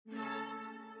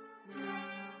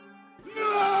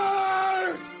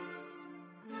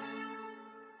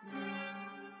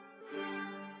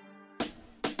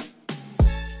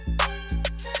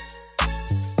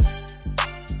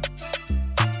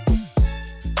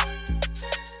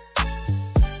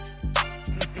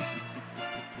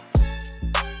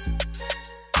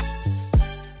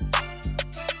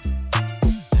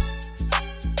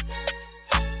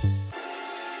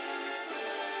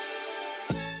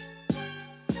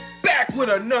back with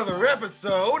another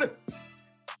episode.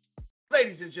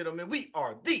 Ladies and gentlemen, we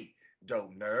are the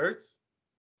Dope Nerds.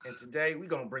 And today we're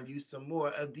going to bring you some more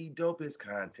of the dopest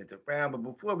content around. But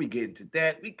before we get into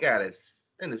that, we got to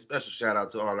send a special shout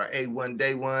out to all our A1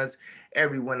 Day Ones,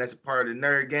 everyone that's a part of the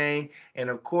Nerd Gang.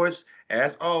 And of course,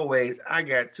 as always, I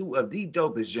got two of the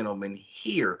dopest gentlemen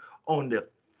here on the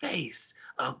face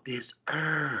of this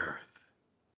earth.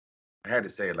 I had to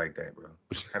say it like that, bro.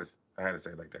 I had to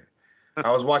say it like that.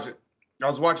 I was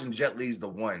watching Jet Li's The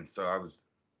One, so I was,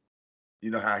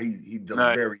 you know how he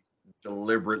very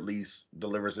deliberately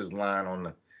delivers his line on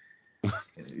the,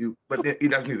 but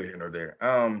that's neither here nor there.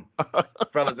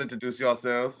 Fellas, introduce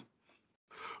yourselves.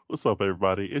 What's up,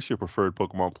 everybody? It's your preferred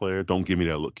Pokemon player. Don't give me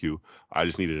that look, Q. I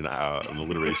just needed an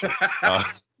alliteration.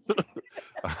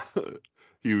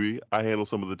 Huey, I handle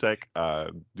some of the tech,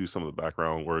 do some of the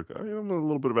background work. I'm a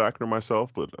little bit of an actor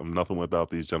myself, but I'm nothing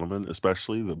without these gentlemen,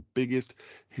 especially the biggest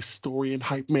historian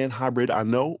hype man hybrid I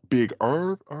know, Big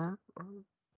Irv.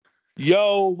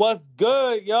 Yo, what's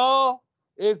good, y'all?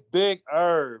 It's Big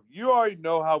Irv. You already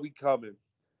know how we coming.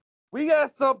 We got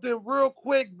something real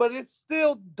quick, but it's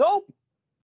still dope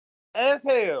as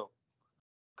hell.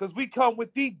 Because we come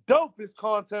with the dopest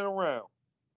content around.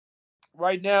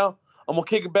 Right now, I'm going to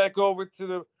kick it back over to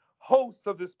the host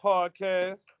of this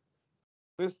podcast,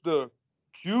 Mr.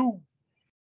 Q.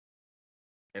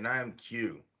 And I am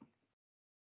Q.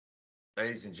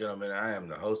 Ladies and gentlemen, I am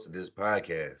the host of this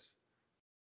podcast.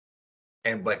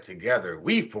 But together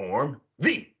we form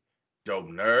the Dope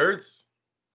Nerds.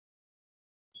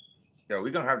 Yo, we're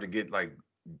going to have to get like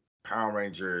Power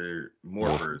Ranger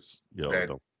morphers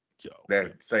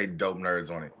that say Dope Nerds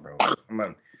on it, bro. I'm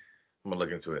gonna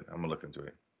look into it.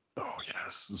 Oh,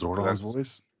 yes. Zordon's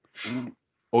voice?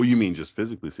 Oh, you mean just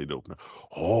physically say Dope Nerd?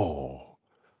 Oh.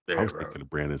 Yeah, I was thinking of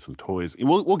branding some toys.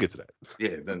 We'll get to that.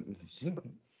 Yeah.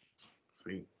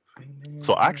 See, man.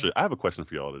 So actually, I have a question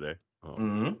for y'all today.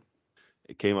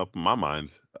 It came up in my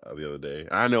mind the other day.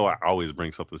 I know I always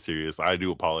bring something serious. I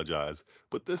do apologize.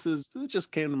 But it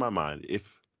just came to my mind. If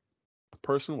a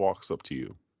person walks up to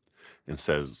you and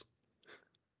says,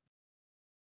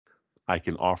 I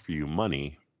can offer you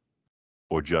money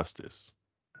or justice,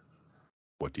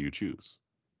 what do you choose?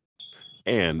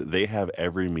 And they have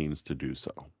every means to do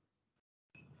so.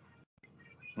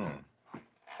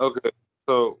 Okay,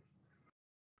 so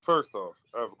first off,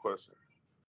 I have a question.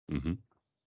 Mm-hmm.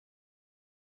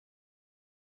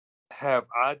 Have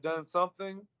I done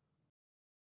something?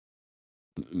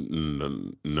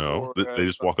 No. They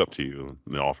just walk up to you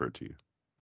and they offer it to you.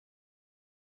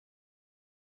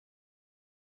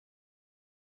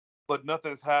 But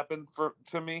nothing's happened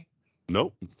to me?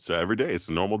 Nope. So every day, it's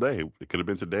a normal day. It could have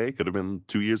been today, could have been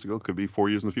 2 years ago, could be 4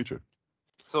 years in the future.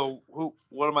 So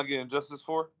what am I getting justice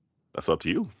for? That's up to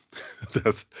you.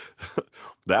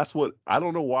 That's what, I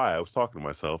don't know why I was talking to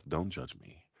myself. Don't judge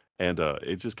me. And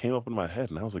it just came up in my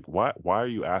head, and I was like, why are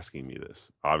you asking me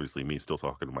this? Obviously, me still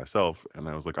talking to myself, and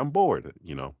I was like, I'm bored,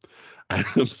 you know.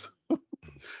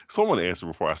 Someone answer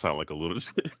before I sound like a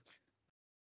lunatic.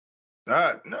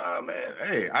 No, man.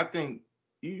 Hey, I think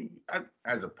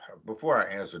before I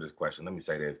answer this question, let me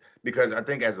say this, because I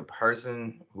think as a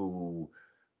person who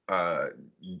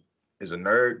is a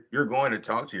nerd, you're going to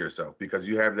talk to yourself because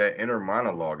you have that inner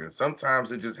monologue, and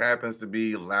sometimes it just happens to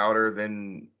be louder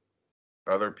than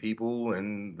other people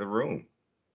in the room.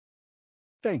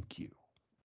 Thank you.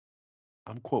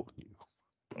 I'm quoting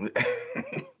you.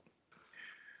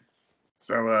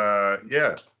 So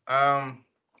yeah, I'm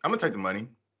gonna take the money.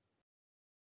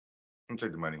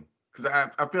 Because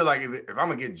I feel like if I'm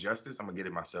gonna get justice, I'm gonna get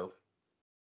it myself.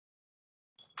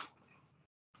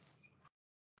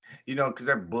 You know, because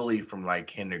that bully from like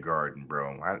kindergarten,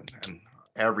 bro.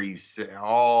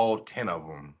 All 10 of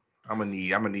them, I'm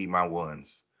gonna need my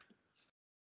ones.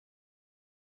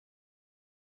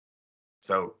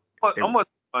 So how much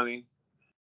money?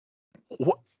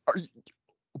 What are you?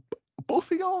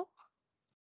 Both of y'all?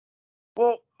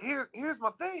 Well, here's my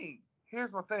thing.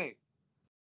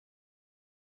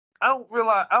 I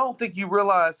don't think you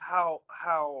realize how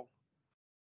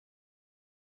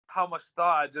much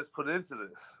thought I just put into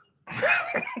this.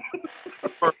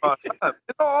 For my time.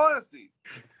 In all honesty.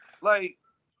 Like,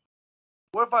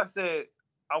 what if I said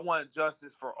I want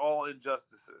justice for all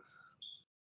injustices?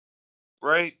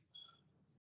 Right?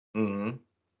 Mm-hmm.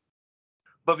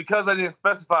 But because I didn't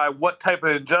specify what type of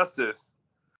injustice,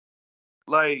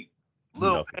 like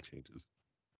Nothing changes.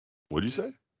 What'd you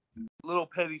say? Little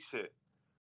petty shit.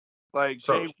 Like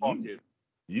so jaywalking.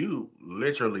 You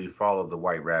literally followed the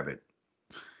white rabbit.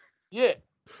 Yeah.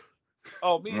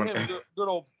 Oh, me and him, good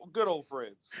old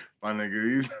friends. My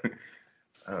nigga,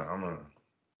 I'm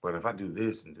but if I do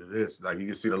this and do this, like you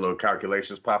can see the little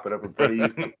calculations popping up in front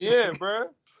of you. Yeah, bro.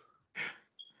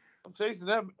 I'm chasing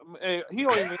that. Hey, he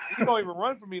don't even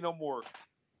run for me no more.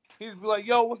 He'd be like,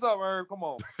 "Yo, what's up, Herb? Come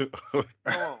on, come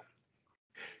on."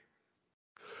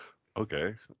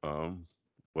 Okay.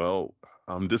 Well,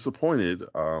 I'm disappointed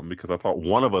because I thought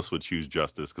one of us would choose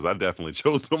justice because I definitely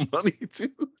chose the money too.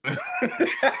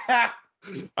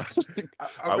 I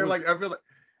feel like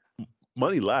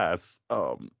money lasts.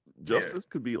 yeah. Justice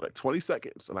could be like 20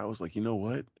 seconds, and I was like, you know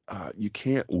what? You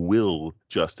can't will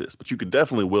justice, but you can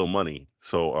definitely will money.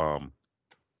 So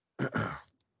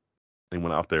they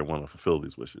went out there and want to fulfill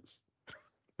these wishes.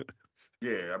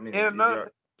 Yeah, I mean, And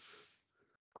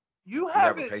you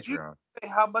have a haven't. You Patreon. say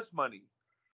how much money?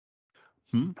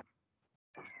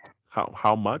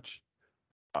 How much?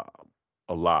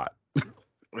 A lot.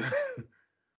 How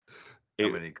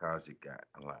many cars you got?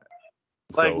 A lot.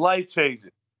 Like So life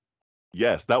changing.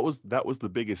 yes, that was the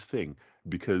biggest thing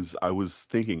because I was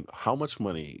thinking how much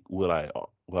money would I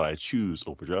choose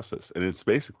over justice, and it's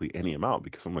basically any amount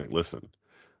because I'm like, listen,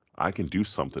 I can do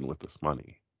something with this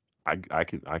money. I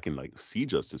can like see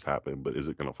justice happen, but is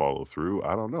it going to follow through?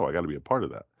 I don't know. I got to be a part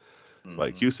of that.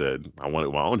 Like you said, I want it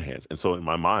with my own hands. And so in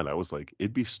my mind, I was like,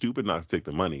 it'd be stupid not to take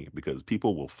the money because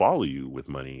people will follow you with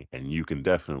money and you can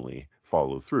definitely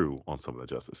follow through on some of the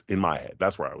justice. In my head,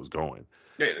 that's where I was going.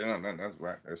 Yeah, no, that's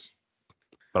right.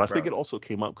 But I think it also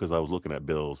came up because I was looking at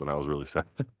bills and I was really sad.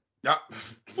 Yeah.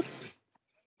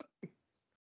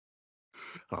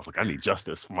 I was like, I need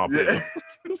justice for my bill.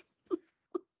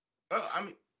 Well,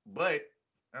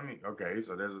 okay,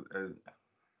 so there's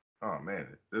oh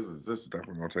man, this is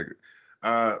definitely gonna take it.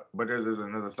 But there's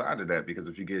another side to that because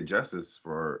if you get justice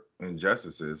for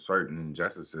injustices, certain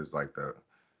injustices like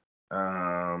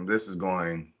this is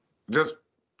going just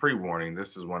pre-warning.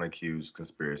 This is one accused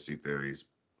conspiracy theories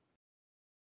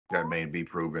that may be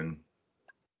proven.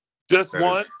 Just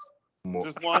one.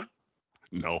 Just one.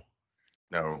 No.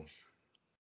 No.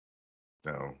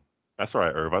 That's all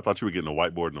right, Irv. I thought you were getting a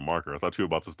whiteboard and a marker. I thought you were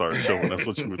about to start showing us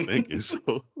what you were thinking.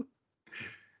 So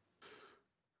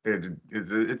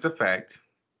it's a fact,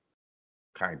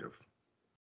 kind of.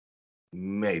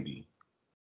 Maybe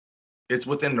it's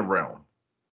within the realm.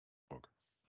 Okay.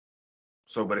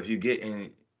 So, but if you get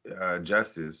in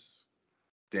justice,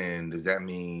 then does that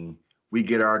mean we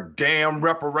get our damn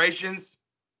reparations?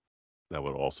 That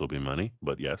would also be money,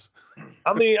 but yes.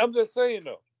 I mean, I'm just saying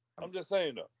though.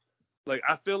 Like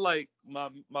I feel like my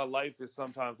life is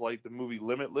sometimes like the movie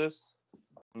Limitless.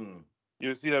 You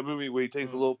ever see that movie where he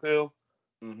takes a little pill?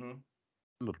 Mm-hmm.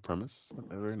 Little premise.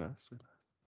 Very nice.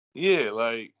 Yeah,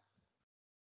 like,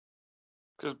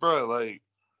 cause bro, like,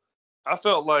 I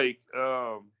felt like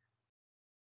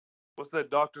what's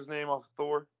that doctor's name off of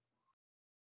Thor?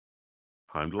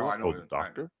 Heimdall? Oh, the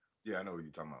doctor? I know what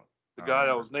you're talking about. The guy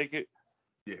that was naked?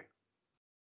 Yeah.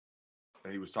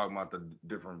 And he was talking about the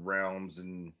different realms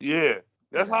and. Yeah.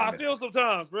 That's how I feel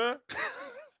sometimes, bro.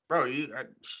 Bro,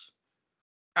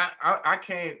 I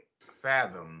can't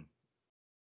fathom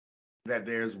that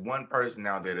there's one person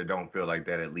out there that don't feel like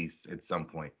that at least at some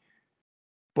point.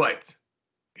 But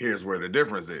here's where the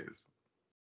difference is.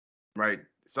 Right?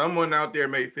 Someone out there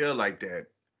may feel like that.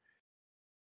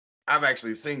 I've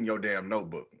actually seen your damn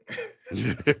notebook. Why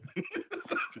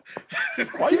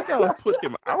you gotta put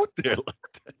him out there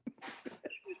like that?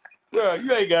 Bro,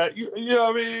 you ain't got you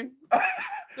know what I mean?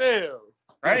 Damn.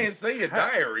 I ain't seen your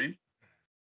diary.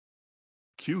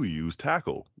 Q use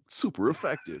tackle. Super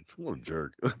effective. What a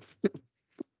jerk.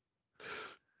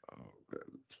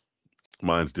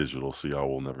 Mine's digital, so y'all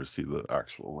will never see the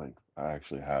actual link. I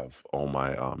actually have all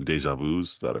my deja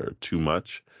vus that are too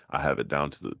much. I have it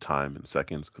down to the time in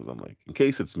seconds because I'm like, in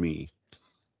case it's me,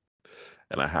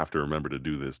 and I have to remember to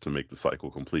do this to make the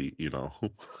cycle complete, you know.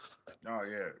 Oh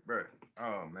yeah, bro.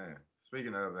 Oh man.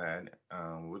 Speaking of that,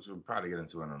 which we'll probably get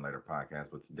into in a later podcast,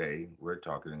 but today we're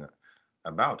talking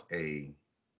about a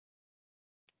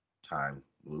time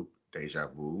loop, deja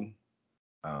vu,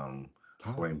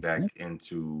 going back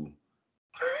into.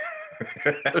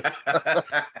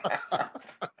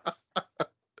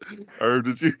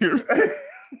 Did you hear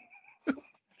me?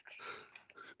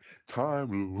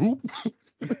 Time loop.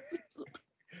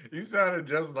 You sounded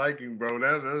just like him, bro.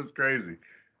 That's crazy.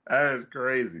 That is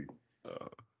crazy.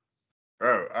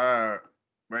 But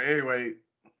anyway,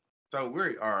 so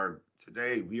we are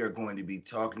going to be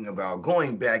talking about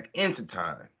going back into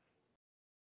time.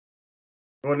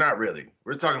 Well, not really.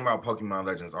 We're talking about Pokemon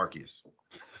Legends Arceus.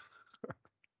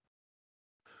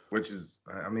 Which is,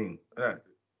 I mean, have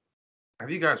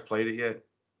you guys played it yet?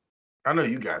 I know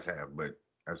you guys have, but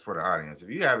as for the audience, if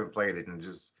you haven't played it, and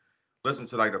just listen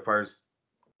to like the first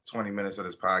 20 minutes of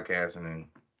this podcast and then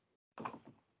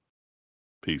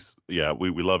Peace. Yeah, we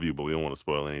love you, but we don't want to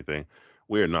spoil anything.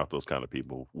 We are not those kind of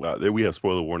people. We have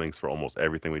spoiler warnings for almost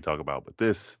everything we talk about, but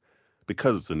this,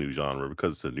 because it's a new genre,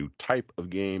 because it's a new type of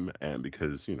game, and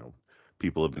because,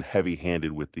 people have been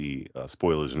heavy-handed with the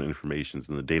spoilers and informations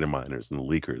and the data miners and the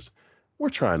leakers, we're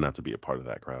trying not to be a part of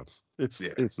that crowd.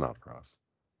 It's not for us.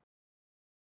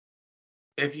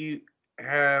 If you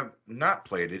have not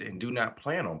played it and do not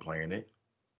plan on playing it,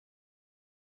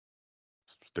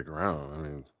 stick around. I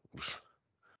mean,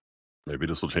 maybe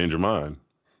this will change your mind.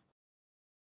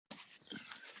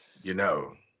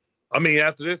 I mean,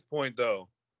 after this point, though,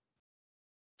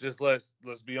 just let's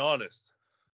be honest.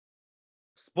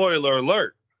 Spoiler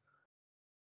alert.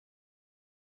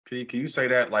 Can you say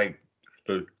that like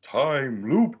the time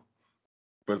loop?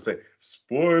 But say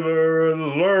spoiler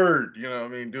alert. You know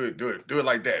what I mean? Do it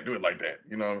like that. Do it like that.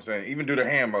 You know what I'm saying? Even do the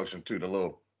hand motion too, the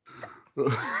little.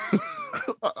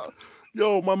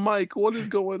 Yo, my mic, what is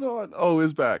going on? Oh,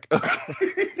 it's back.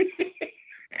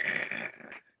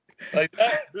 Like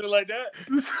that? Do it like that?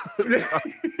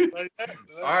 Like that?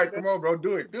 All right, come on, bro.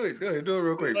 Do it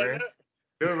real quick, man. That?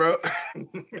 Do it, bro.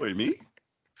 Wait, me?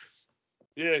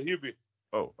 Yeah, Hubie.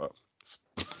 Oh,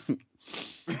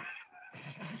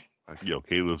 yo,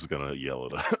 Caleb's gonna yell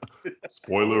at us.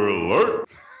 Spoiler alert!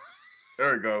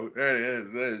 There we go. There it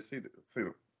is. There it is. See the.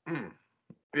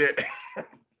 Yeah.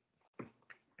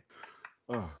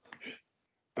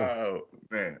 Oh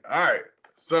man. All right.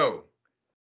 So,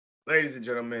 ladies and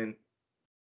gentlemen,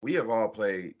 we have all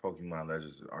played Pokemon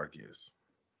Legends Arceus.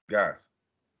 Guys,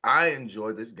 I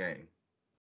enjoy this game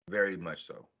very much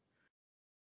so.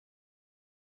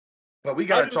 But we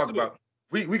gotta talk about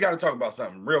we gotta talk about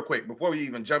something real quick before we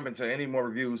even jump into any more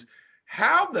reviews.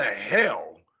 How the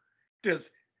hell does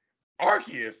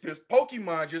Arceus, this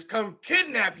Pokemon, just come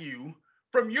kidnap you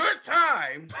from your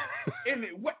time and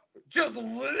just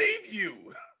leave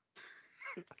you?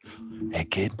 Hey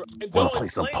kid, wanna play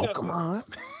some Pokemon?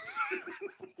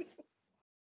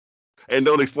 And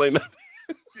don't explain nothing.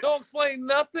 Don't explain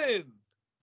nothing.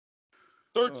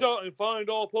 Search out and find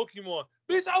all Pokemon.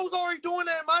 Bitch, I was already doing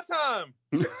that in my time.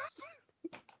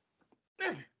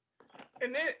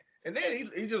 And then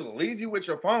he just leaves you with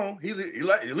your phone. He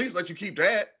at least let you keep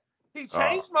that. He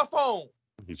changed my phone.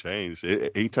 He changed.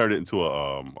 He turned it into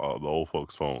the old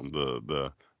folks' phone,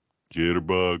 the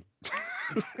jitterbug.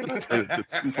 Turned it to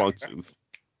 2 functions.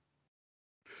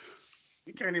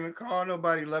 You can't even call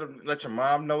nobody. Let your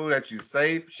mom know that you're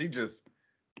safe. She just.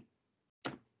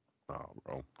 Oh,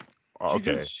 bro.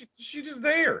 Okay. She just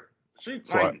there.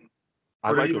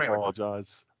 I'd like to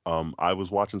apologize. I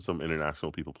was watching some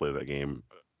international people play that game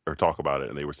or talk about it,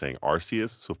 and they were saying Arceus.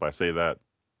 So if I say that,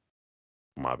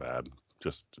 my bad.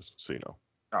 Just so you know.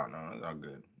 Oh no, it's all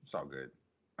good. It's all good.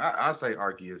 I say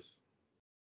Arceus.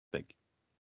 Thank you.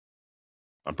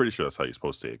 I'm pretty sure that's how you're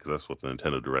supposed to say it because that's what the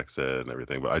Nintendo Direct said and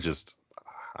everything. But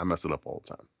I mess it up all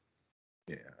the time.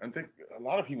 Yeah, I think a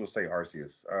lot of people say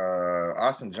Arceus.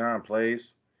 Austin John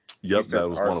plays. Yep, that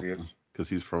was Arceus. One of them because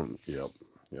he's from. Yep.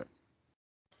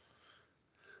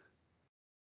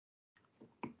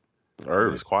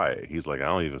 Irv is quiet. He's like, I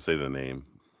don't even say the name.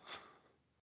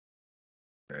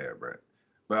 Yeah, bro.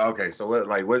 But okay, so what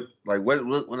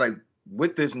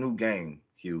with this new game,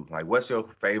 Hugh? Like, what's your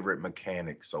favorite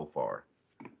mechanic so far?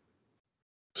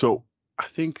 So I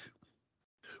think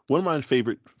one of my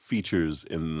favorite features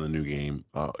in the new game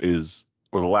is,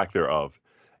 or the lack thereof,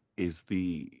 is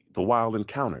the wild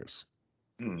encounters.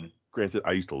 Mm. Granted,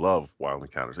 I used to love wild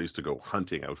encounters. I used to go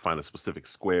hunting. I would find a specific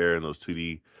square in those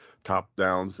 2D top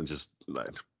downs and just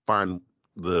find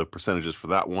the percentages for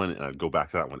that one, and I'd go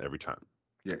back to that one every time.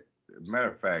 Yeah.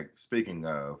 Matter of fact, speaking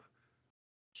of,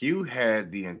 Hugh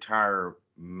had the entire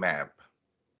map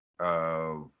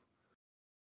of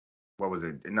what was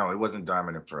it? No, it wasn't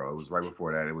Diamond and Pearl. It was right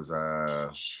before that. It was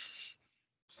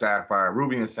Sapphire,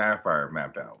 Ruby and Sapphire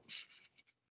mapped out.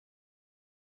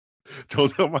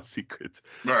 Don't tell my secrets.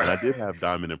 And I did have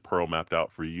Diamond and Pearl mapped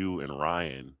out for you and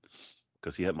Ryan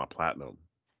because he had my platinum.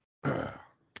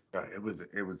 It was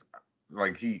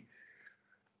like hey,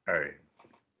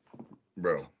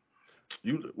 bro,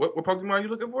 what Pokemon you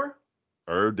looking for?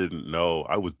 Herb didn't know.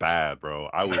 I was bad, bro.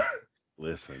 I was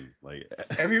listen, like.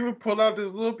 And he would pull out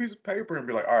this little piece of paper and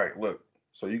be like, all right, look,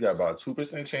 so you got about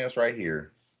 2% chance right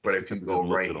here, but if you go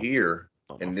right here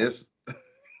and this.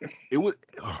 It would.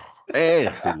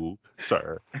 And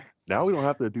sir, now we don't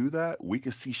have to do that. We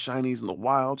can see shinies in the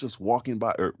wild just walking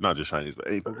by, or not just shinies, but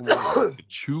any Pokemon.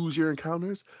 Choose your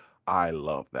encounters. I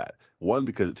love that. One,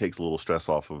 because it takes a little stress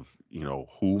off of,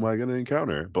 who am I going to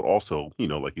encounter? But also,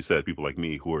 like you said, people like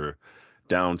me who are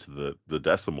down to the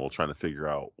decimal trying to figure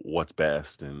out what's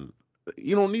best, and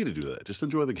you don't need to do that. Just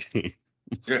enjoy the game.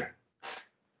 Yeah.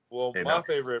 Well, my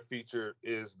favorite feature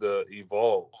is the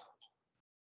evolve.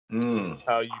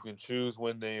 How you can choose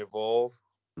when they evolve.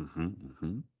 My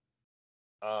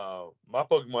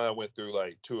Pokemon went through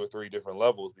like 2 or 3 different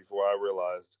levels before I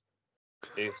realized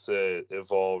it said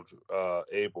evolved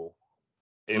able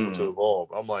to evolve.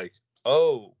 I'm like,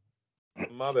 oh,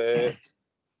 my bad.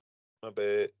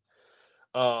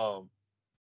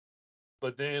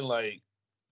 But then like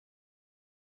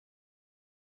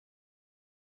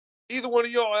either one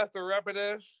of y'all after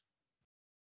Rapidash.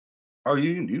 Oh,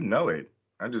 you know it.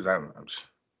 I'm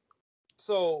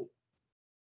So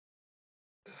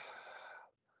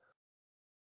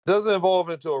doesn't evolve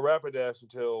into a Rapidash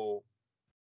until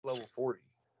level 40.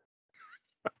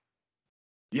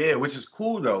 Yeah, which is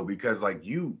cool though, because like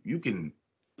you can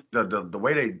the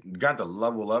way they got the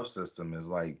level up system is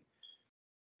like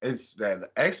it's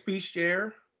that XP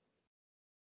share,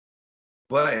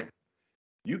 but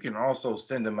you can also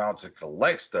send them out to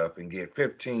collect stuff and get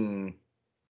 15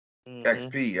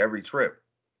 XP every trip.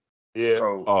 Yeah.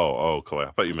 So cool.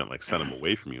 I thought you meant like send them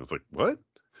away from you. I was like, what?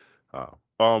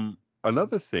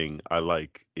 Another thing I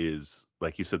like is,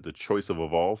 like you said, the choice of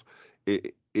evolve.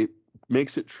 It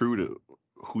makes it true to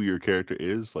who your character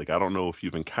is. Like, I don't know if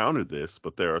you've encountered this,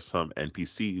 but there are some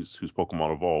NPCs whose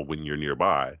Pokemon evolve when you're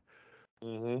nearby.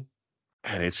 And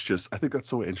it's just, I think that's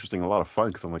so interesting, a lot of fun,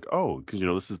 because I'm like, oh, because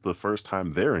this is the first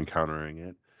time they're encountering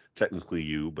it. Technically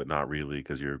you, but not really,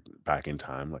 because you're back in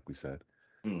time, like we said.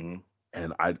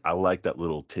 And I like that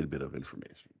little tidbit of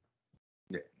information.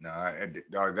 Yeah,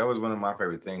 no, that was one of my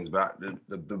favorite things. But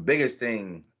the biggest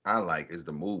thing I like is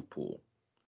the move pool,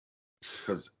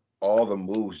 because all the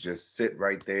moves just sit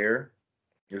right there.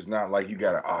 It's not like you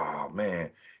gotta, oh man,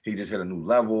 he just hit a new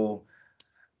level.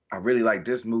 I really like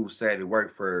this move set. It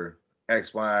worked for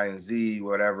X, Y, and Z,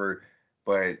 whatever.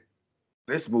 But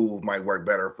this move might work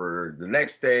better for the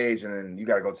next stage, and then you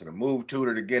got to go to the move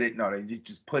tutor to get it. No, they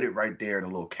just put it right there in a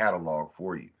little catalog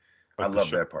for you. Like I love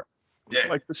that part. Yeah,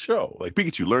 like the show, like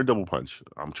Pikachu, learn double punch.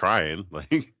 I'm trying,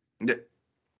 like. Yeah.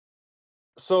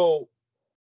 So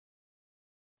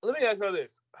let me ask you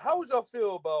this: how would y'all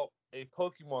feel about a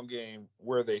Pokemon game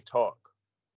where they talk?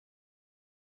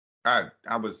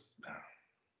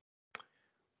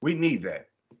 We need that,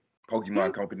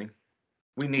 Pokemon Company.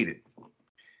 We need it.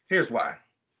 Here's why.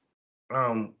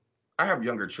 I have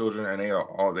younger children, and they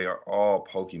are all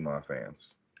Pokemon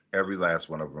fans. Every last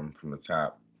one of them, from the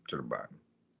top to the bottom,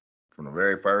 from the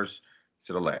very first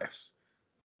to the last,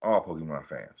 all Pokemon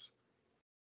fans.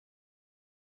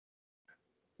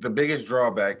 The biggest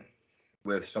drawback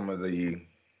with some of the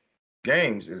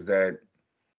games is that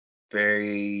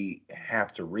they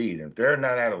have to read. If they're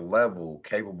not at a level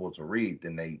capable to read,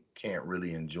 then they can't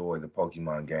really enjoy the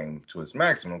Pokemon game to its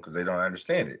maximum because they don't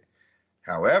understand it.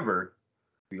 However,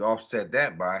 we offset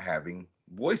that by having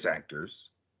voice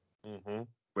actors,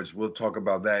 which we'll talk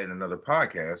about that in another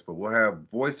podcast, but we'll have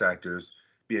voice actors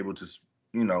be able to,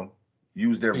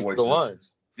 use their voices. The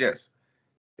lines. Yes.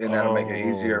 And that'll make it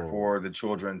easier for the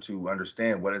children to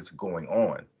understand what is going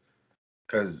on.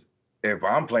 Because if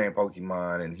I'm playing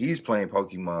Pokemon and he's playing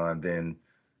Pokemon,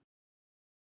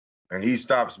 and he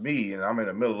stops me and I'm in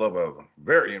the middle of a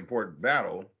very important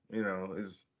battle, it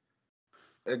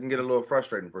can get a little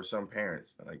frustrating for some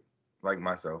parents, like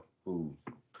myself, who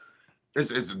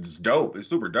it's dope. It's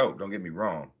super dope. Don't get me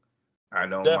wrong. I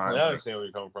don't definitely. mind. I understand where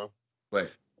you're coming from.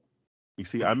 But you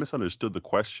see, I misunderstood the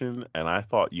question, and I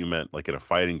thought you meant like in a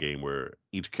fighting game where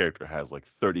each character has like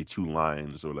 32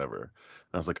 lines or whatever.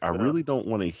 And I was like, I really don't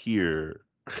want to hear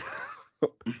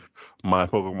my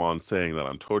Pokemon saying that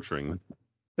I'm torturing them.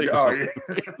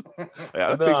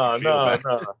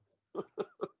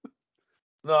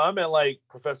 No, I meant like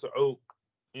Professor Oak.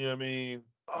 You know what I mean?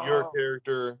 Your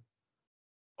character.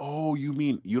 Oh, you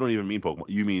don't even mean Pokemon.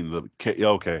 You mean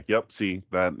okay. Yep. See,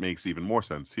 that makes even more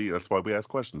sense. See, that's why we ask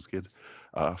questions, kids,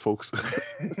 folks.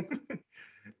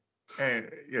 And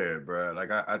yeah, bro.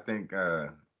 Like I think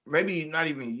maybe not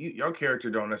even your character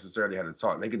don't necessarily have to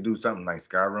talk. They could do something like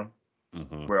Skyrim,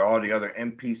 where all the other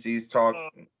NPCs talk.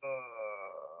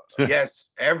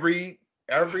 Yes, every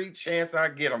chance I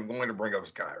get, I'm going to bring up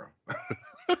Skyrim,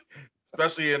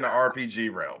 especially in the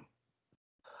RPG realm.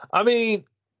 I mean,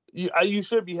 you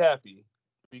should be happy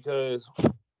because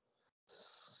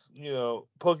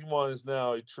Pokemon is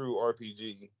now a true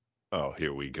RPG. Oh,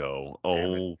 here we go.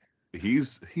 Oh,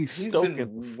 he's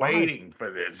been waiting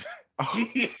for this.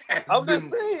 I'm just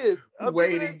saying. I'm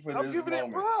giving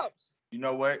it props. You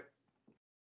know what?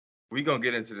 We're gonna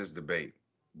get into this debate,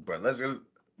 but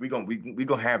we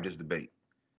gonna have this debate.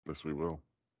 Yes, we will.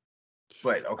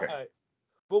 But okay. All right.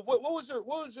 But what was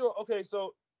your okay?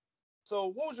 So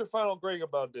what was your final grade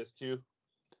about this, Q?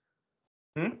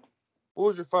 Hmm? What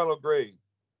was your final grade?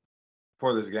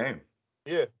 For this game,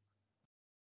 Yeah,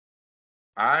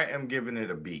 I am giving it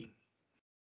a B.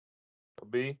 a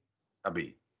B. A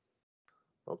B.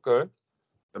 Okay.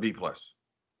 A B plus.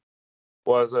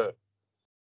 Why is that?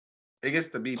 It gets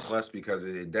the B plus because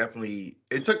it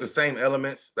took the same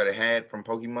elements that it had from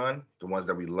Pokemon, the ones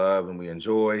that we love and we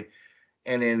enjoy,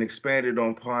 and then expanded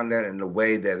upon that in a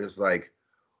way that is like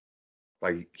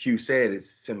Q said,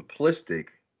 it's simplistic,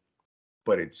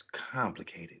 but it's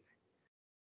complicated.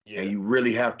 Yeah. And you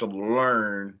really have to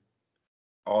learn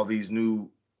all these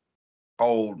new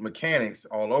old mechanics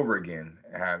all over again.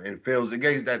 And it gives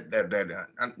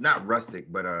that not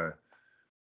rustic, but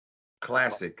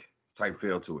classic type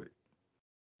feel to it.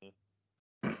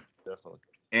 Definitely.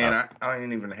 And I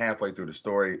ain't even halfway through the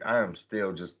story. I am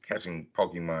still just catching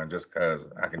Pokemon just because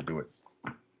I can do it.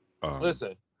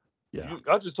 Listen, Yeah.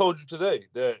 I just told you today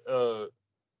that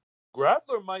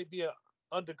Grappler might be an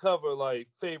undercover like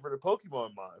favorite of Pokemon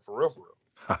of mine for real.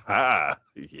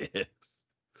 Yes.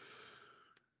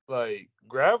 Like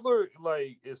Graveler,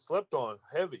 like is slept on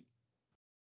heavy.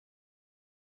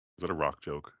 Is that a rock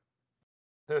joke?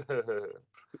 But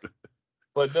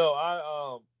no,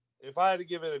 I if I had to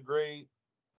give it a grade,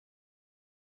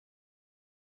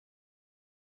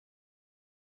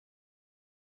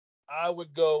 I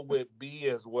would go with B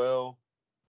as well,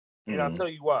 and I'll tell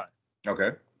you why.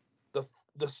 Okay.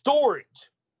 The storage.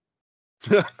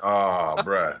 Oh,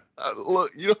 bruh.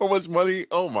 Look, you know how much money?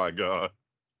 Oh my god.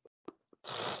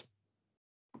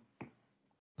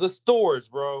 The storage,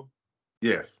 bro.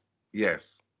 Yes.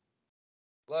 Yes.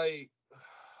 Like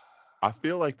I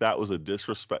feel like that was a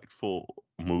disrespectful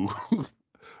move,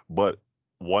 but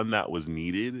one that was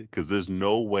needed because there's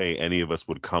no way any of us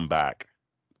would come back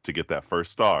to get that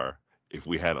first star if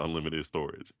we had unlimited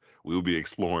storage. We would be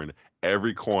exploring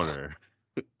every corner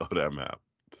of that map.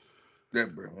 That,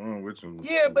 which one?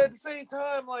 yeah, but at the same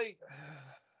time, like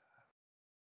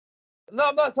no,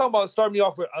 I'm not talking about starting me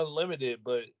off with unlimited,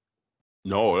 but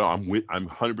No, I'm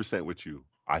 100% with you.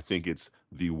 I think it's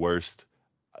the worst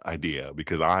idea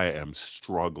because I am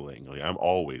struggling. Like I'm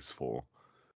always full.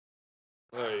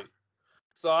 like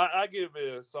so I give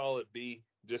it a solid B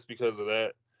just because of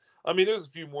that. I mean, there's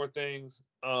a few more things.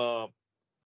 Like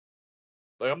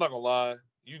I'm not gonna lie,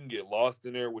 you can get lost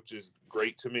in there, which is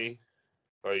great to me.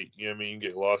 Like you know what I mean, you can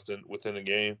get lost within the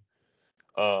game.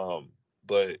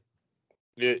 But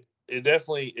it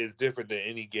definitely is different than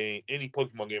any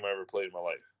Pokemon game I ever played in my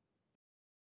life.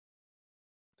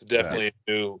 It's definitely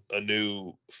a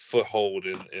new foothold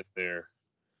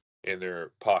in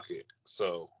their pocket.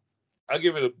 So I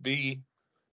give it a B.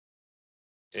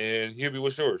 And Hubie,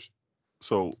 what's yours?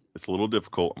 So it's a little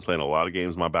difficult. I'm playing a lot of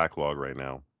games in my backlog right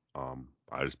now.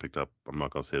 I just picked up. I'm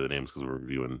not gonna say the names because we're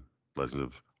reviewing Legend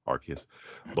of Arceus,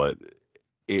 but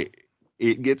it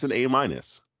it gets an A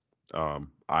minus.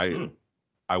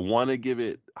 I want to give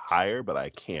it higher, but I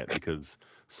can't because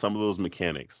some of those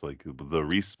mechanics, like the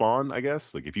respawn, I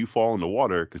guess, like if you fall in the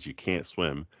water because you can't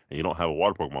swim and you don't have a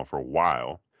water Pokemon for a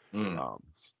while, um,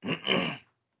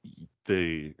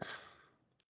 they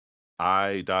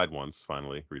I died once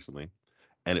finally recently,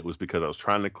 and it was because I was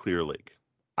trying to clear a lake.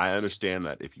 I understand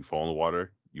that if you fall in the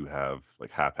water, you have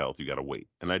like half health, you gotta wait,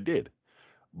 and I did.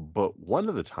 But one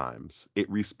of the times, it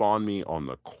respawned me on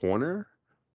the corner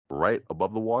right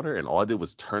above the water, and all I did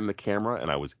was turn the camera,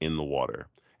 and I was in the water,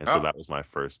 and so Oh. that was my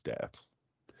first death.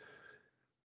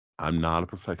 I'm not a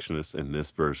perfectionist in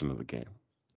this version of the game.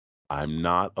 I'm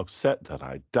not upset that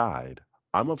I died.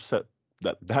 I'm upset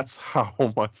that that's how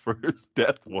my first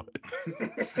death was.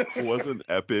 It wasn't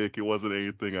epic. It wasn't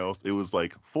anything else. It was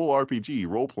like full RPG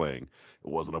role playing. It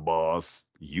wasn't a boss.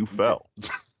 You fell.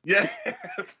 Yeah.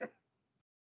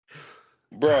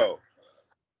 Bro.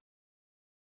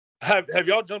 Have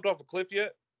y'all jumped off a cliff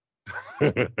yet?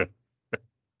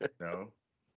 No.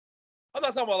 I'm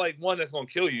not talking about like one that's gonna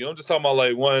kill you. I'm just talking about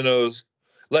like one of those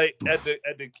like at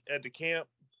the camp.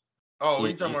 Oh,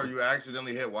 you talking about you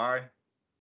accidentally hit Y?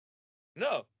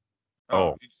 No.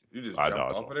 Oh, you just I jumped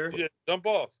dodged off off. of there? You just jump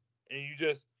off and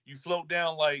you float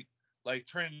down like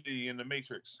Trinity in the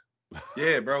Matrix.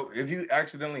 Yeah, bro. If you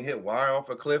accidentally hit Y off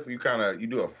a cliff, you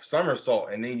do a somersault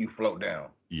and then you float down.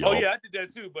 Oh Yup. yeah, I did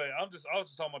that too, but I was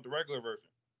just talking about the regular version.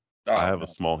 I Oh, have no. a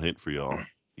small hint for y'all.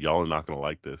 Y'all are not gonna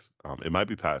like this. It might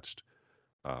be patched,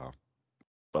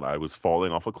 but I was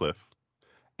falling off a cliff,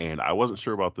 and I wasn't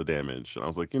sure about the damage. And I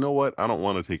was like, you know what? I don't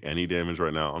want to take any damage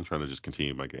right now. I'm trying to just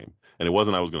continue my game. And it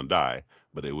wasn't I was gonna die,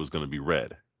 but it was gonna be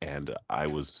red. And I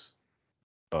was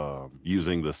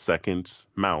using the second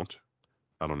mount.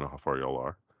 I don't know how far y'all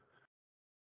are.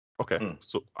 Okay,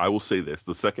 so I will say this: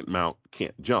 the second mount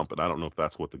can't jump, and I don't know if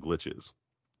that's what the glitch is.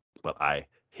 But I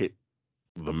hit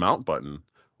the mount button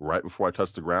right before I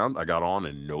touched the ground. I got on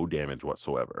and no damage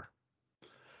whatsoever.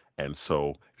 And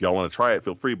so if y'all want to try it,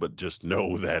 feel free, but just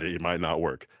know that it might not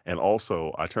work. And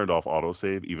also, I turned off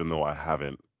autosave even though I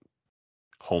haven't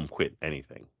home quit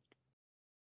anything.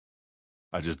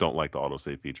 I just don't like the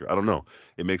autosave feature. I don't know.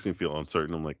 It makes me feel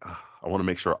uncertain. I'm like, I want to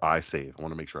make sure I save. I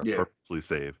want to make sure I purposely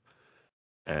save.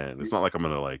 And it's not like I'm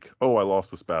going to like, oh, I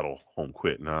lost this battle, home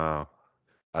quit. Nah,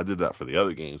 I did that for the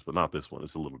other games, but not this one.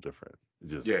 It's a little different.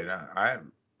 It's just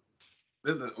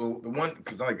this is the one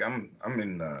because like I'm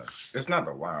in it's not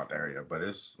the wild area, but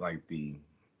it's like the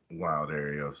wild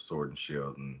area of Sword and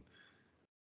Shield, and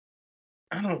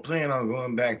I don't plan on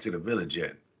going back to the village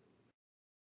yet.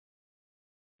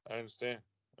 I understand.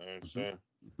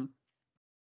 Mm-hmm.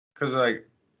 Cause like,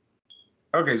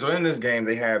 okay, so in this game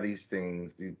they have these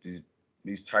things,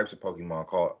 these types of Pokemon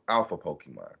called Alpha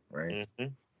Pokemon, right?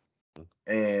 Mm-hmm.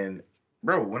 And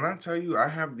bro, when I tell you I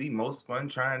have the most fun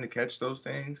trying to catch those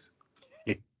things.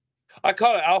 I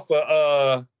call it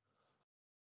Alpha.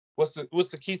 What's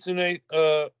the Kitsune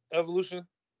evolution?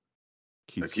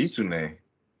 The Kitsune.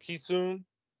 Kitsune.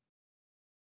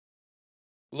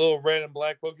 Little red and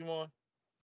black Pokemon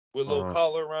with a little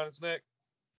collar around its neck.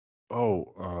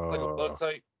 Like a bug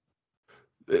type.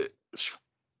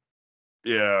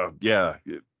 Yeah.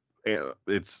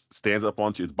 It stands up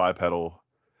onto its bipedal.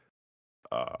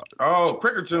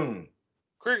 Crickertune.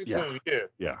 Crickertune,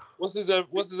 yeah. What's his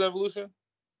evolution?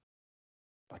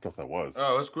 I thought that was.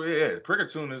 Oh, it's cool. Yeah,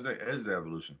 Crickertune is the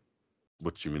evolution.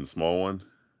 What you mean, the small one?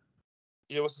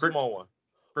 Yeah, what's the small one?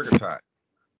 Cricketot.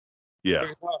 Yeah.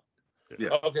 Cricketot? Yeah.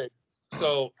 Okay,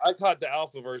 so I caught the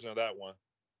alpha version of that one.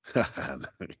 Nice.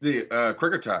 The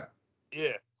Cricketot.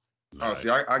 Yeah. Nice. Oh, see,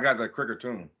 I got the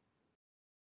Crickertune.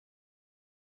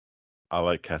 I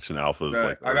like catching alphas.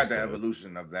 I got the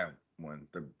evolution of that one.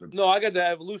 No, I got the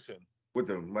evolution. With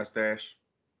the mustache.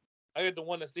 I got the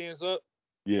one that stands up.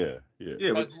 Yeah.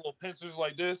 Has little pincers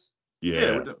like this.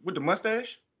 Yeah, with the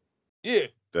mustache. Yeah.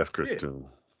 That's Crickertune.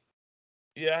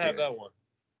 Yeah, I have that one.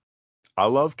 I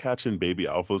love catching baby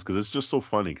alphas because it's just so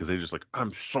funny because they're just like,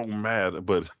 I'm so mad,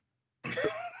 but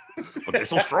they're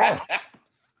so strong.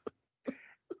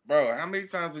 Bro, how many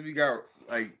times have you got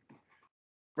like,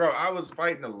 bro, I was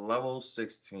fighting a level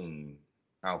 16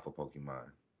 alpha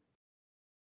Pokemon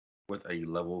with a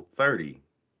level 30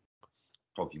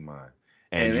 Pokemon.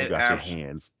 And you got your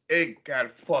hands. It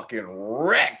got fucking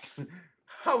wrecked.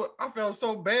 I felt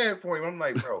so bad for him. I'm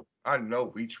like, bro, I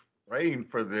know we trained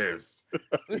for this.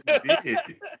 We did.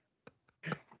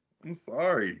 I'm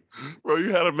sorry. Bro,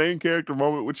 you had a main character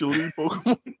moment with your lead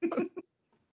Pokemon.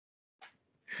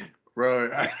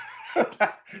 Bro,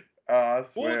 I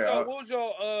swear. What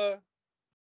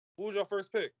was your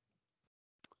first pick?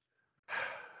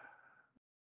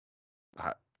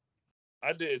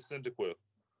 I did Cyndaquil.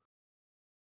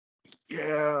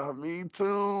 Yeah, me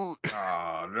too.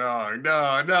 Oh,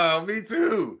 no, me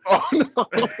too. Oh, no.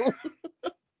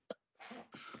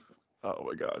 Oh,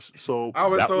 my gosh. So I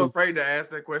was so afraid to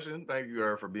ask that question. Thank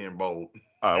you, for being bold.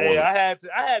 Hey, I had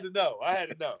to know.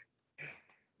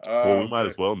 Well, we might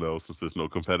as well know since there's no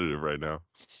competitive right now.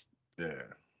 Yeah.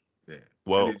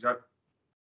 Well,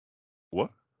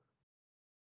 what?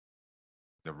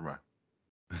 Never mind.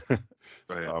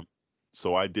 Go ahead.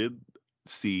 So I did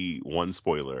see one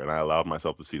spoiler, and I allowed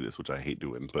myself to see this, which I hate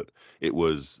doing, but it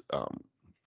was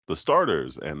the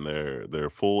starters and their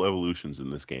full evolutions in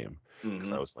this game.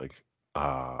 Because I was like,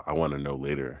 I want to know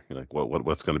later, like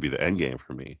what's going to be the end game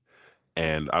for me.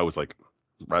 And I was like,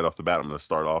 right off the bat, I'm going to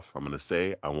start off. I'm going to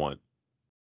say I want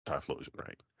Typhlosion,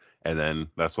 right? And then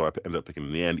that's what I ended up picking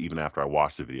in the end, even after I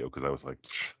watched the video, because I was like,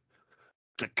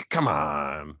 come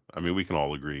on. I mean, we can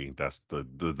all agree that's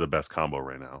the best combo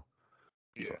right now.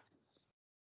 Yeah. So.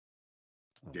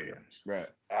 Yeah. Right.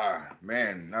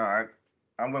 Man, no, I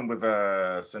went with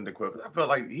Cyndaquil. I felt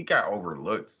like he got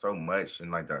overlooked so much in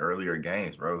like the earlier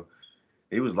games, bro.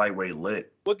 He was lightweight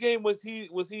lit. What game was he?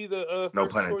 Was he the first no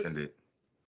pun choice? Intended.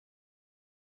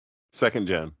 Second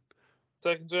gen.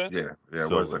 Yeah. It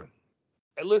was a.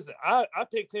 Hey, listen, I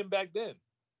picked him back then.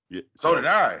 Yeah. So did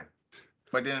I.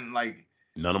 But then like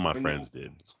none of my friends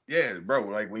did. Yeah, bro.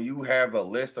 Like when you have a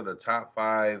list of the top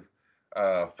 5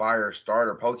 fire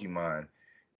starter Pokemon,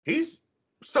 he's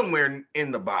somewhere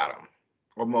in the bottom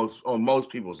on most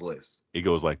people's lists. It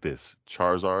goes like this: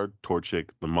 Charizard, Torchic,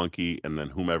 the monkey, and then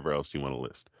whomever else you want to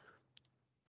list.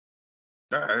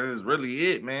 That is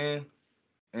really it, man.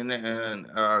 And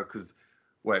because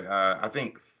I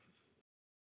think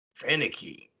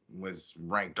Finicky was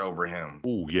ranked over him.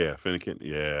 Oh yeah, Finnegan.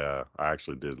 Yeah, I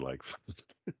actually did like.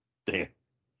 Damn.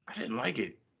 I didn't like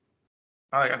it.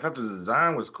 I thought the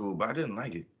design was cool, but I didn't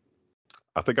like it.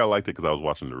 I think I liked it because I was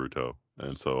watching Naruto,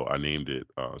 and so I named it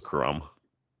Kurama.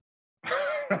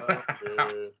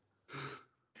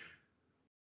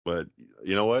 But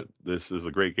you know what? This is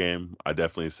a great game. I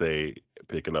definitely say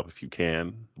pick it up if you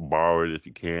can, borrow it if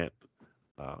you can't.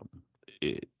 Um,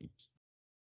 it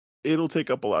it'll take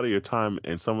up a lot of your time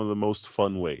in some of the most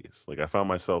fun ways. Like I found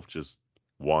myself just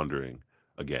wandering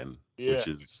again, which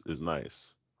is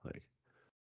nice. Like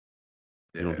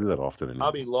you don't do that often anymore.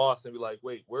 I'll be lost and be like,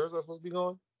 wait, where is I supposed to be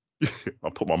going?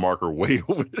 I'll put my marker way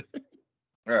over there.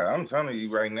 Yeah, I'm telling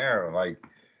you right now, like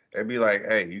they'd be like,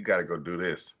 "Hey, you got to go do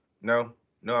this." No,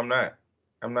 I'm not.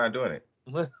 I'm not doing it.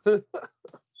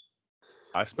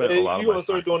 I spent a lot of you my gonna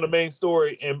start time doing the main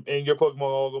story, and your Pokemon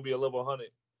all gonna be a level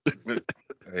 100.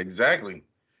 Exactly.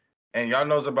 And y'all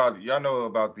know about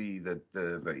the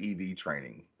EV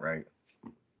training, right?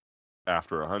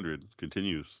 after 100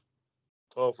 continues.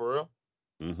 Oh, for real?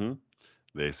 Mm-hmm.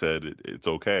 They said it's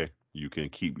okay. You can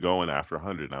keep going after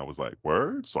 100. And I was like,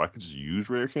 word? So I could just use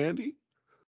rare candy?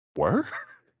 Word?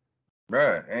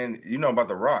 Right. And you know about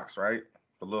the rocks, right?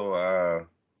 The little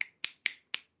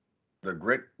the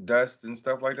grit dust and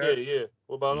stuff like that. Yeah.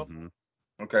 What about them?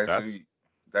 Mm-hmm. Okay,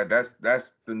 that's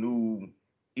the new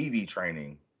EV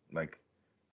training. Like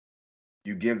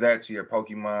you give that to your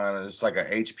Pokemon, and it's like a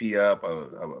HP up,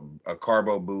 a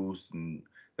carbo boost, and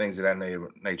things of that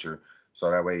nature.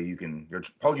 So that way your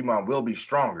Pokemon will be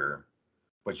stronger,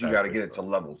 but you got to get it to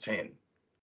level 10.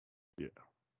 Yeah.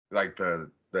 Like the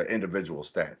individual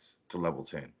stats to level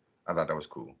 10. I thought that was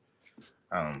cool.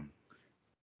 I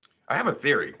have a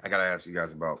theory I gotta ask you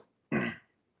guys about.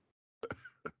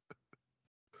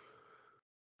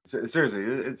 Seriously,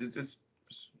 it's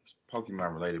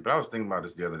Pokemon related, but I was thinking about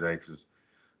this the other day because,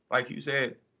 like you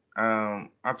said, I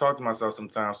talk to myself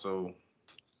sometimes. So,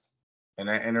 and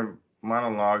that inner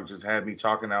monologue just had me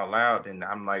talking out loud, and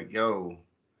I'm like, yo,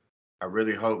 I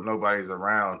really hope nobody's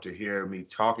around to hear me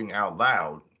talking out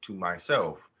loud to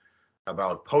myself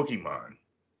about Pokemon,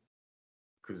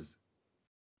 because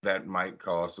that might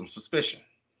cause some suspicion.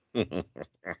 But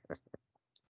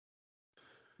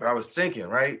I was thinking,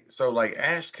 right? So like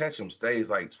Ash Ketchum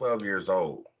stays like 12 years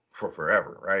old for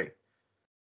forever, right?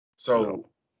 So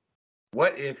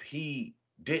what if he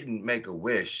didn't make a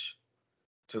wish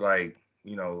to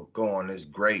go on this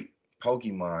great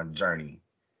Pokemon journey?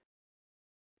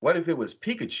 What if it was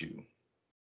Pikachu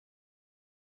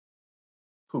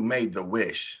who made the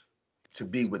wish to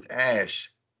be with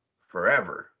Ash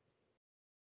forever?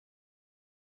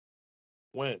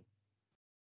 When?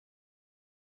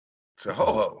 To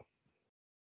Ho-Ho.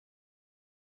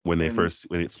 When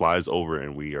it flies over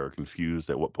and we are confused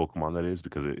at what Pokemon that is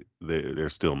because they're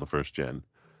still in the first gen.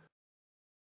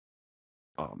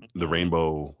 The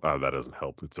rainbow that doesn't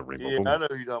help. It's a rainbow. Yeah, I know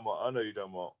who you're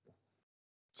talking about.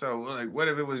 So like, what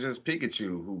if it was just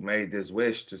Pikachu who made this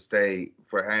wish to stay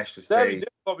for Ash to stay? That'd be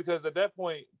difficult because at that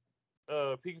point,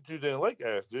 Pikachu didn't like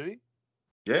Ash, did he?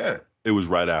 Yeah. It was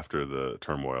right after the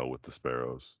turmoil with the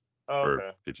Sparrows. Oh, okay.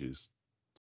 Or Pidgeys.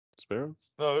 Sparrows?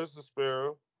 No, it's a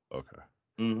Sparrow. Okay.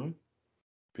 Mm-hmm.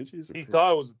 Pidgeys? He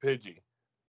thought it was a Pidgey.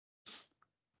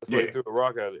 That's why he threw a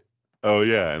rock at it. Oh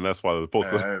yeah, and that's why the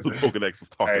Pokedex was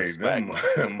talking smack.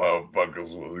 Them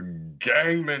motherfuckers was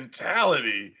gang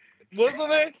mentality.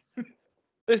 Wasn't it?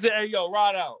 They said, "Hey, yo,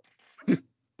 ride out." This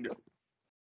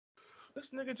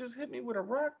nigga just hit me with a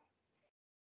rock.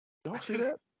 Y'all see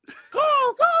that?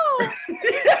 Go!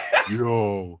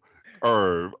 Yo,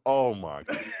 Herb. Oh my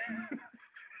God.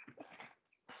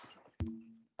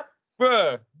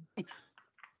 Bruh.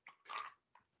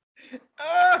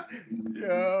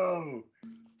 Yo.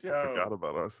 I forgot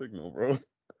about our signal, bro.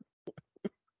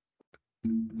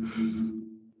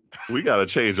 We gotta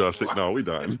change our signal. No, we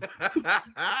done.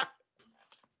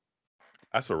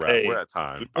 That's a wrap. Hey, we're at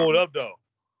time. We pulled up though.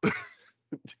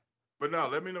 But no,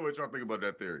 let me know what y'all think about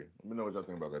that theory.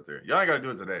 Y'all ain't gotta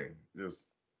do it today. Just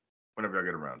whenever y'all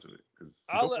get around to it.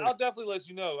 I'll definitely let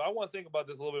you know. I want to think about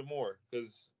this a little bit more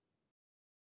because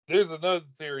there's another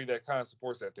theory that kind of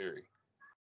supports that theory.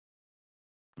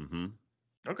 Mm-hmm.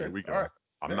 Okay. Here we go. All right.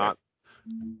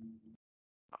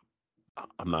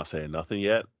 I'm not saying nothing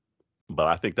yet, but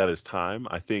I think that is time.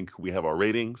 I think we have our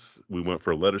ratings. We went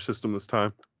for a letter system this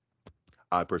time.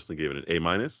 I personally gave it an A-.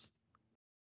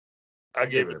 I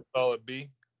gave it a solid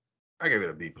B. I gave it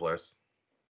a B+.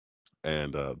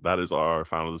 And that is our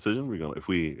final decision. If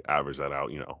we average that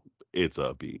out, it's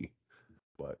a B,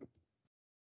 but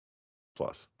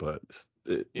plus. But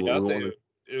I'll say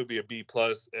it would be a B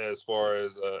plus as far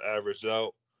as average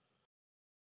out.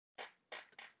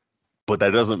 But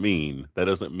that doesn't mean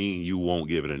you won't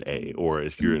give it an A, or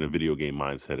if you're in a video game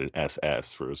mindset, an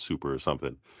SS for a super or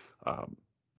something. Um,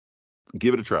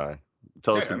 give it a try.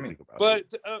 Tell us what you think about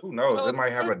it. But who knows? It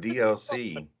might have a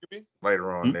DLC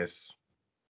later on this.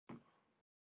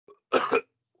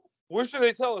 Where should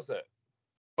they tell us at?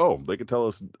 Oh, they could tell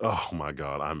us. Oh my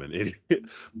God, I'm an idiot.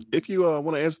 If you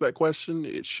want to answer that question,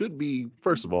 it should be,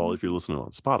 first of all, if you're listening on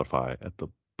Spotify, at the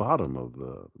bottom of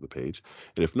the page.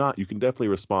 And if not, you can definitely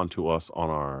respond to us on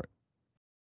our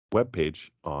webpage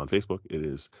on Facebook. It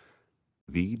is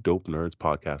the Dope Nerds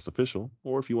Podcast Official.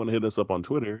 Or if you want to hit us up on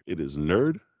Twitter, it is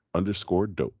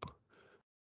nerd_dope.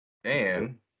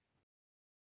 And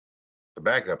the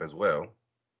backup as well.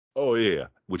 Oh yeah,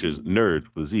 which is nerd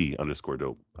with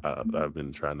Z_dope. I've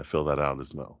been trying to fill that out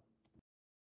as well.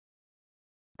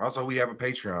 Also, we have a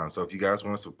Patreon, so if you guys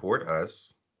want to support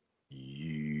us,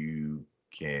 you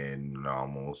can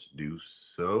almost do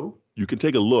so. You can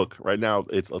take a look. Right now,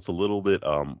 it's a little bit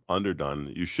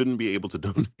underdone. You shouldn't be able to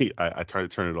donate. I tried to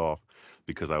turn it off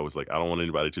because I was like, I don't want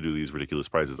anybody to do these ridiculous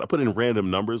prices. I put in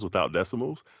random numbers without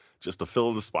decimals just to fill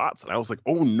in the spots, and I was like,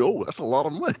 oh no, that's a lot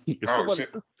of money.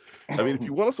 I mean, if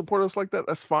you want to support us like that,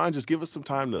 that's fine. Just give us some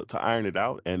time to iron it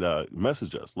out and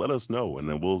message us. Let us know, and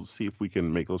then we'll see if we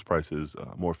can make those prices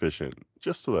more efficient,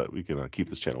 just so that we can keep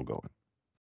this channel going.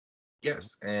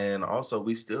 Yes, and also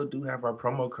we still do have our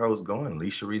promo codes going.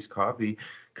 Leisha Reese Coffee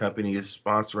Company is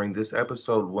sponsoring this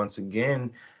episode once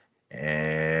again,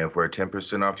 and for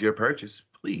 10% off your purchase,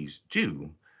 please do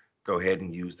go ahead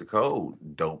and use the code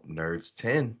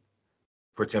DopeNerds10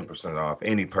 for 10% off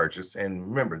any purchase. And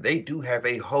remember, they do have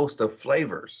a host of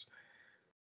flavors.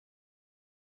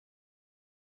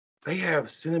 They have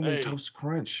Cinnamon Toast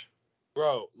Crunch.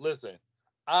 Bro, listen,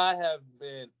 I have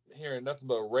been hearing nothing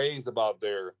but raves about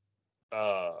their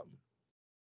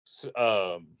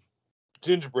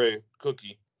gingerbread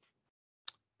cookie.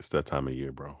 It's that time of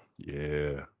year, bro.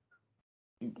 Yeah.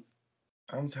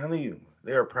 I'm telling you,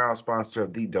 they're a proud sponsor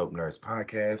of the Dope Nerds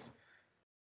Podcast.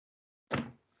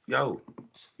 Yo,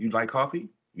 you like coffee?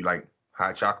 You like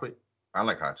hot chocolate? I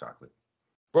like hot chocolate.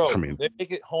 Bro, they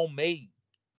make it homemade.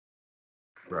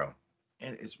 Bro,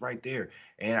 and it's right there.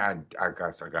 And I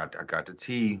got the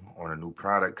tea on a new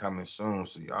product coming soon,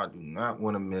 so y'all do not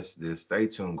want to miss this. Stay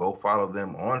tuned. Go follow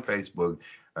them on Facebook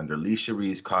under Leisha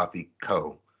Reese Coffee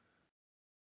Co.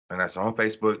 And that's on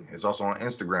Facebook. It's also on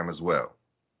Instagram as well.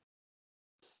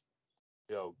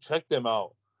 Yo, check them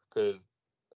out, because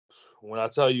when I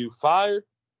tell you fire,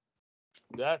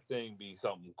 that thing be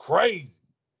something crazy.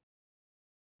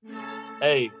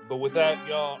 Hey, but with that,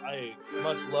 y'all, hey,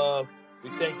 much love. We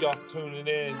thank y'all for tuning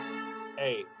in.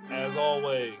 Hey, as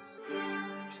always,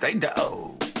 stay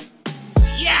dope.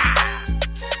 Yeah!